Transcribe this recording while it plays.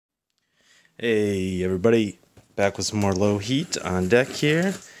Hey everybody, back with some more low heat on deck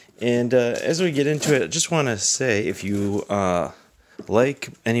here. And as we get into it, I just want to say if you like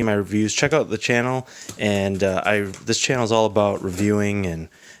any of my reviews, check out the channel. And this channel is all about reviewing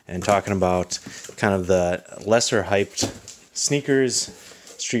and talking about kind of the lesser hyped sneakers,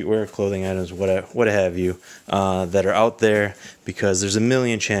 streetwear, clothing items, what have you, that are out there, because there's a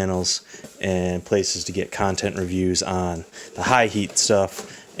million channels and places to get content reviews on the high heat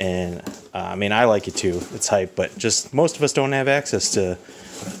stuff. And I mean, I like it too. It's hype, but just most of us don't have access to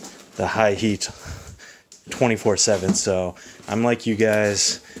the high heat 24/7. So I'm like you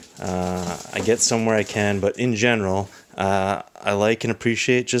guys. I get somewhere I can, but in general, I like and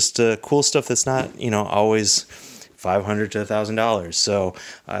appreciate just cool stuff that's not, always $500 to $1,000. So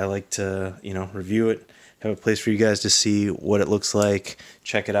I like to, review it, have a place for you guys to see what it looks like,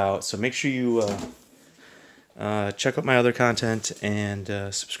 check it out. So make sure you check out my other content and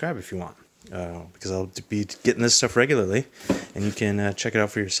subscribe if you want, because I'll be getting this stuff regularly, and you can check it out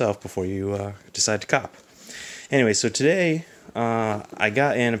for yourself before you decide to cop. Anyway, so today I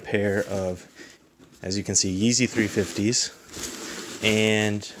got in a pair of, as you can see, Yeezy 350s,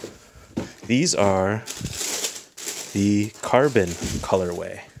 and these are the carbon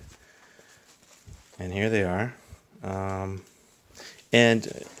colorway, and here they are.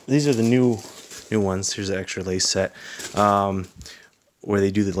 And these are the new ones. Here's an extra lace set where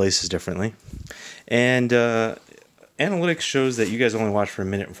they do the laces differently, and analytics shows that you guys only watch for 1:45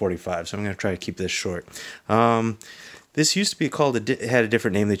 minutes, so I'm going to try to keep this short. This used to be called, it had a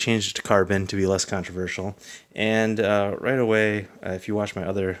different name. They changed it to carbon to be less controversial, and right away, if you watch my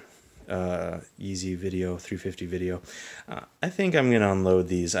other Yeezy video, 350 video, I think I'm going to unload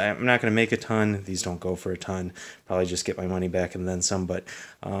these. I'm not going to make a ton. These don't go for a ton. Probably just get my money back and then some, but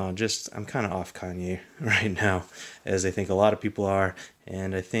I'm kind of off Kanye right now, as I think a lot of people are.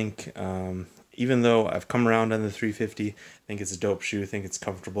 And I think even though I've come around on the 350, I think it's a dope shoe, I think it's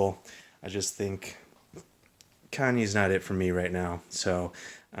comfortable, I just think Kanye's not it for me right now. So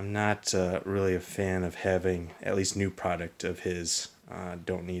I'm not really a fan of having at least new product of his.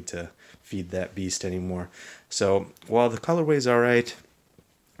 Don't need to feed that beast anymore. So while the colorway's all right,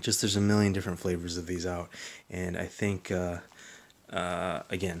 just there's a million different flavors of these out, and I think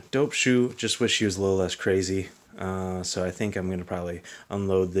again, dope shoe. Just wish he was a little less crazy. So I think I'm gonna probably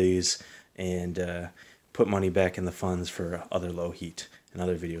unload these and put money back in the funds for other low heat and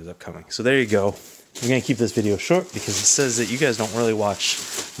other videos upcoming. So there you go. I'm gonna keep this video short because it says that you guys don't really watch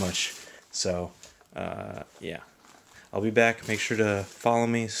much. So yeah. I'll be back. Make sure to follow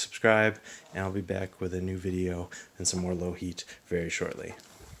me, subscribe, and I'll be back with a new video and some more low heat very shortly.